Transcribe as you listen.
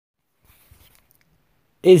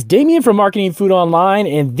is Damien from Marketing Food Online,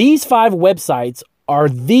 and these 5 websites are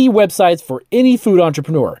the websites for any food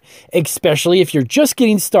entrepreneur, especially if you're just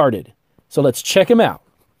getting started. So let's check them out.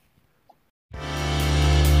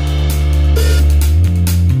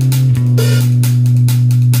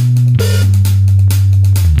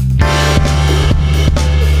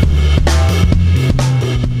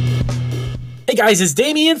 Hey guys, it's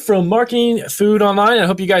Damien from Marketing Food Online. I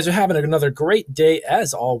hope you guys are having another great day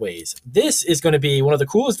as always. This is going to be one of the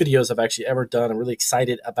coolest videos I've actually ever done. I'm really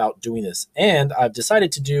excited about doing this. And I've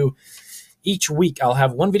decided to do each week, I'll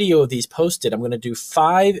have one video of these posted. I'm going to do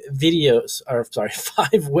 5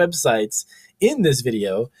 websites in this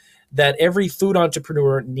video that every food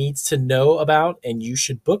entrepreneur needs to know about and you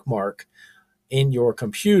should bookmark in your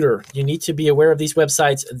computer. You need to be aware of these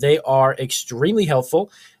websites. They are extremely helpful.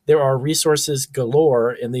 There are resources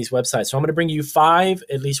galore in these websites. So I'm going to bring you 5,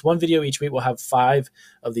 at least one video each week. We'll have 5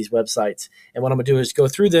 of these websites. And what I'm going to do is go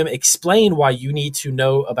through them, explain why you need to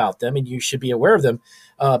know about them and you should be aware of them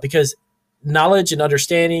because knowledge and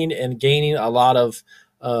understanding and gaining a lot of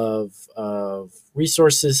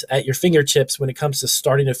resources at your fingertips when it comes to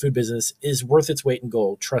starting a food business is worth its weight in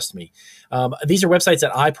gold. Trust me. These are websites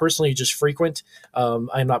that I personally just frequent.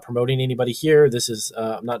 I'm not promoting anybody here. This is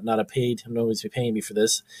not a paid. No one's paying me for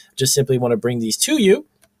this. Just simply want to bring these to you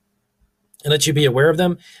and let you be aware of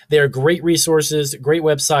them. They are great resources, great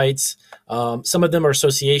websites. Some of them are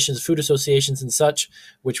associations, food associations and such,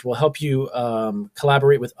 which will help you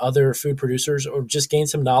collaborate with other food producers or just gain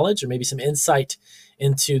some knowledge or maybe some insight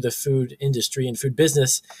into the food industry and food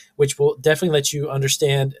business, which will definitely let you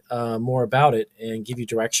understand more about it and give you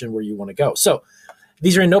direction where you want to go. So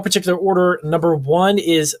these are in no particular order. Number 1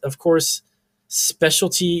 is, of course,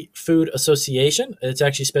 Specialty Food Association. It's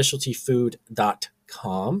actually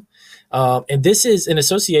specialtyfood.com. And this is an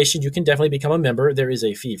association. You can definitely become a member. There is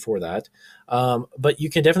a fee for that. But you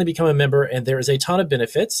can definitely become a member and there is a ton of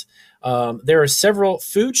benefits. There are several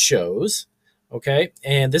food shows. Okay.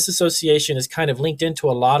 And this association is kind of linked into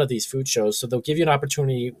a lot of these food shows. So they'll give you an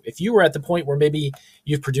opportunity. If you were at the point where maybe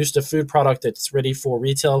you've produced a food product that's ready for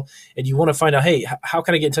retail and you want to find out, hey, how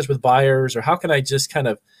can I get in touch with buyers or how can I just kind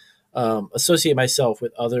of associate myself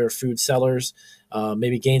with other food sellers,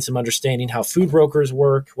 maybe gain some understanding how food brokers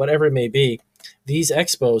work, whatever it may be. These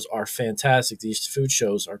expos are fantastic. These food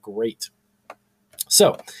shows are great.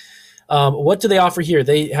 So what do they offer here?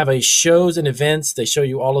 They have a shows and events. They show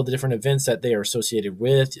you all of the different events that they are associated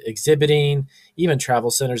with, exhibiting, even travel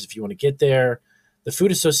centers if you want to get there. The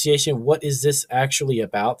Food Association, what is this actually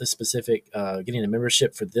about? The specific, getting a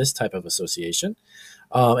membership for this type of association.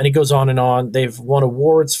 And it goes on and on. They've won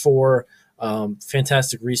awards for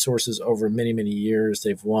fantastic resources over many, many years.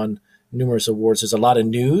 They've won numerous awards. There's a lot of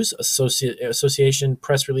news, association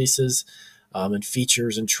press releases, and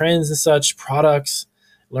features and trends and such, products,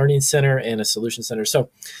 learning center, and a solution center.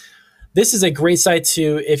 So this is a great site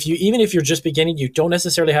to, even if you're just beginning, you don't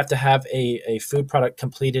necessarily have to have a food product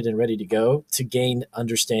completed and ready to go to gain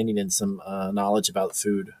understanding and some knowledge about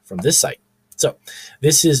food from this site. So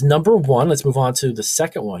this is number 1. Let's move on to the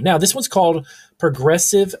second one. Now, this one's called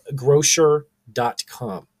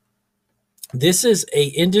progressivegrocer.com. This is a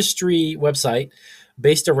industry website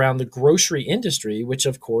based around the grocery industry, which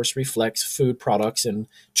of course reflects food products and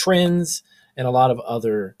trends and a lot of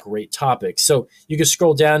other great topics. So you can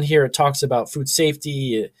scroll down here. It talks about food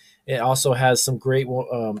safety. It also has some great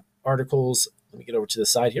articles. Let me get over to the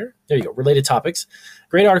side here. There you go. Related topics.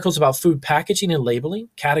 Great articles about food packaging and labeling,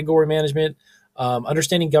 category management,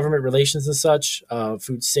 understanding government relations and such,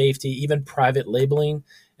 food safety, even private labeling.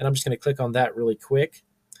 And I'm just going to click on that really quick.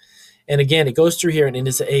 And again, it goes through here and it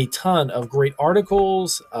is a ton of great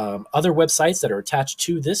articles, other websites that are attached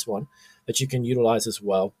to this one that you can utilize as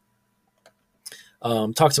well.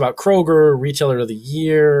 Talks about Kroger, Retailer of the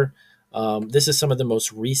Year. This is some of the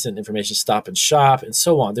most recent information, Stop and Shop, and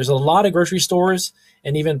so on. There's a lot of grocery stores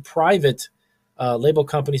and even private label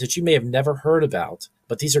companies that you may have never heard about,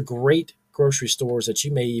 but these are great grocery stores that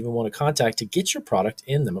you may even want to contact to get your product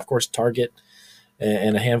in them. Of course, Target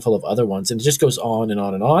and a handful of other ones, and it just goes on and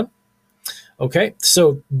on and on. Okay,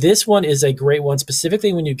 so this one is a great one,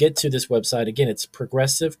 specifically when you get to this website. Again, it's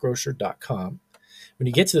progressivegrocer.com. When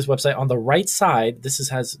you get to this website, on the right side, this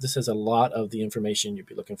has a lot of the information you'd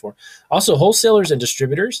be looking for. Also, wholesalers and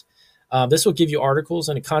distributors. This will give you articles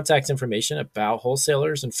and contact information about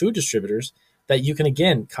wholesalers and food distributors that you can,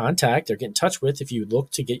 again, contact or get in touch with if you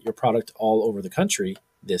look to get your product all over the country.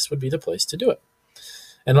 This would be the place to do it.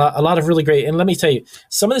 And a lot of really great, and let me tell you,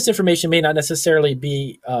 some of this information may not necessarily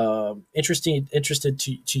be interested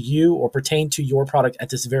to you or pertain to your product at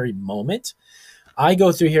this very moment. I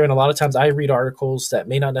go through here and a lot of times I read articles that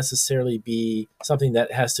may not necessarily be something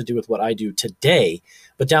that has to do with what I do today,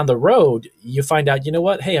 but down the road, you find out, you know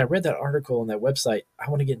what? Hey, I read that article on that website. I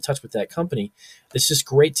want to get in touch with that company. It's just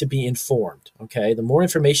great to be informed. Okay. The more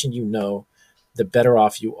information you know, the better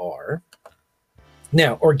off you are.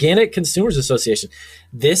 Now, Organic Consumers Association.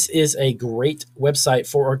 This is a great website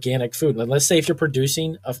for organic food. Now, let's say if you're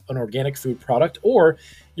producing an organic food product, or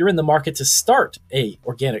you're in the market to start a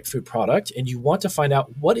organic food product and you want to find out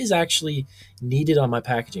what is actually needed on my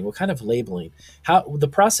packaging, what kind of labeling, how the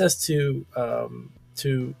process to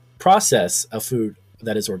process a food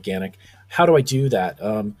that is organic. How do I do that?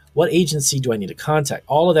 What agency do I need to contact?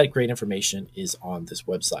 All of that great information is on this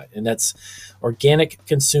website, and that's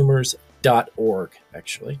organicconsumers.org,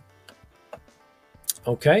 actually.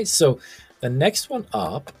 Okay, so the next one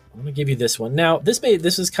up, I'm going to give you this one. Now, this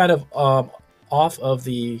is kind of off of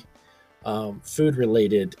the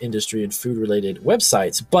food-related industry and food-related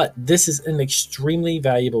websites, but this is an extremely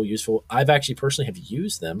valuable, useful. I've actually personally have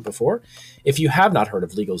used them before. If you have not heard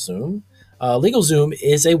of LegalZoom, LegalZoom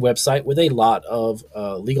is a website with a lot of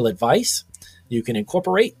legal advice. You can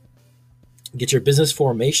incorporate, get your business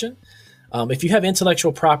formation. If you have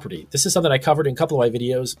intellectual property, this is something I covered in a couple of my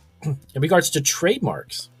videos in regards to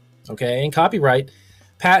trademarks, okay, and copyright.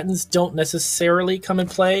 Patents don't necessarily come in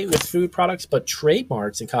play with food products, but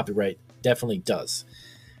trademarks and copyright definitely does.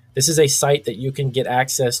 This is a site that you can get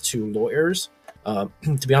access to lawyers.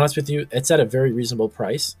 To be honest with you, it's at a very reasonable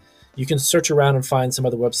price. You can search around and find some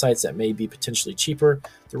other websites that may be potentially cheaper.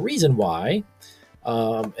 The reason why,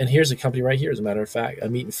 and here's a company right here, as a matter of fact, a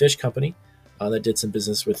meat and fish company that did some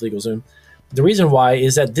business with LegalZoom. The reason why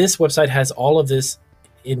is that this website has all of this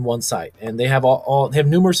in one site, and they have they have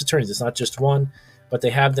numerous attorneys. It's not just one, but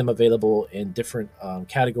they have them available in different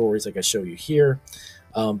categories, like I show you here.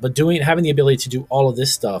 But having the ability to do all of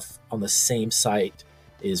this stuff on the same site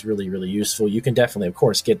is really, really useful. You can definitely, of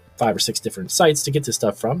course, get 5 or 6 different sites to get this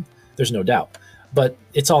stuff from. There's no doubt, but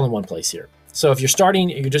it's all in one place here. So if you're starting,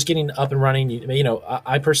 you're just getting up and running. You know,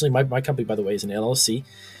 I personally, my company, by the way, is an LLC.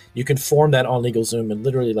 You can form that on LegalZoom in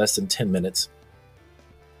literally less than 10 minutes,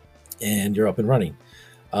 and you're up and running.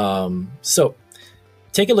 So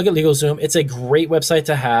take a look at LegalZoom. It's a great website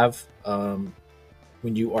to have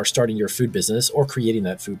when you are starting your food business or creating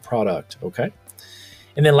that food product, okay?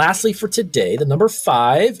 And then lastly for today, the number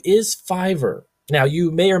 5 is Fiverr. Now,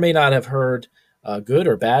 you may or may not have heard good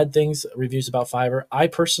or bad things, reviews about Fiverr. I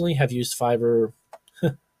personally have used Fiverr,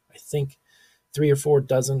 I think, 3 or 4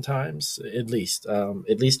 dozen times, at least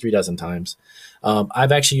 3 dozen times.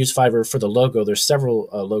 I've actually used Fiverr for the logo. There's several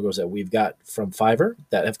logos that we've got from Fiverr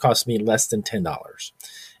that have cost me less than $10.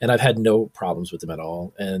 And I've had no problems with them at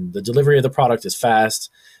all. And the delivery of the product is fast.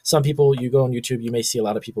 Some people, you go on YouTube, you may see a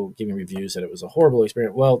lot of people giving reviews that it was a horrible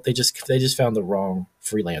experience. Well, they just found the wrong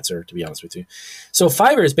freelancer, to be honest with you. So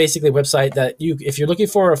Fiverr is basically a website that if you're looking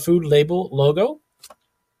for a food label logo,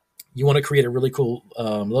 you want to create a really cool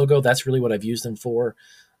logo. That's really what I've used them for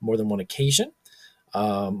more than one occasion.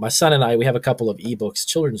 My son and I, we have a couple of ebooks,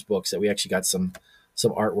 children's books that we actually got some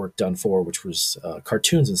artwork done for, which was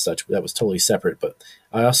cartoons and such. That was totally separate, but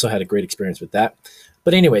I also had a great experience with that.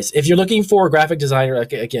 But anyways, if you're looking for a graphic designer,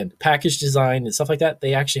 like, again, package design and stuff like that,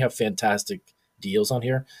 they actually have fantastic deals on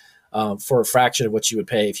here for a fraction of what you would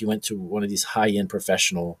pay if you went to one of these high-end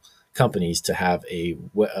professional companies to have a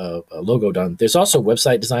logo done. There's also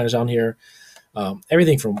website designers on here,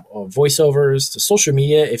 everything from voiceovers to social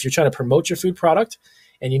media. If you're trying to promote your food product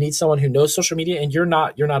and you need someone who knows social media and you're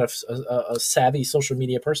not a savvy social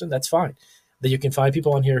media person, that's fine. That you can find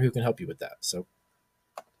people on here who can help you with that. So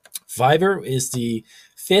Fiverr is the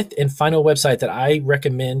 5th and final website that I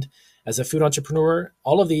recommend as a food entrepreneur.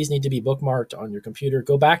 All of these need to be bookmarked on your computer.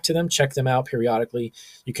 Go back to them, check them out periodically.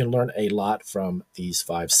 You can learn a lot from these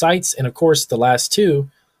 5 sites. And of course, the last 2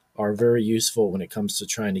 are very useful when it comes to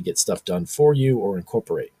trying to get stuff done for you or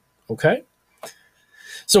incorporate. Okay?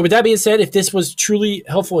 So with that being said, if this was truly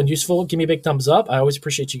helpful and useful, give me a big thumbs up. I always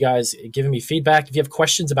appreciate you guys giving me feedback. If you have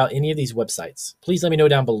questions about any of these websites, please let me know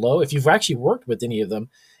down below. If you've actually worked with any of them,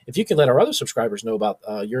 if you could let our other subscribers know about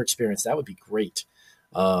your experience, that would be great.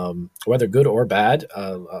 Whether good or bad,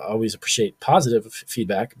 I always appreciate positive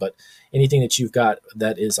feedback, but anything that you've got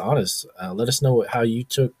that is honest, let us know how you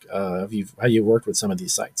how you worked with some of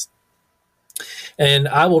these sites. And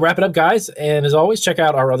I will wrap it up, guys. And as always, check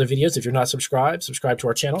out our other videos. If you're not subscribed, subscribe to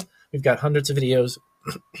our channel. We've got hundreds of videos,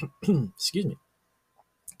 excuse me,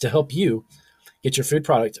 to help you get your food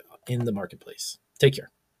product in the marketplace. Take care.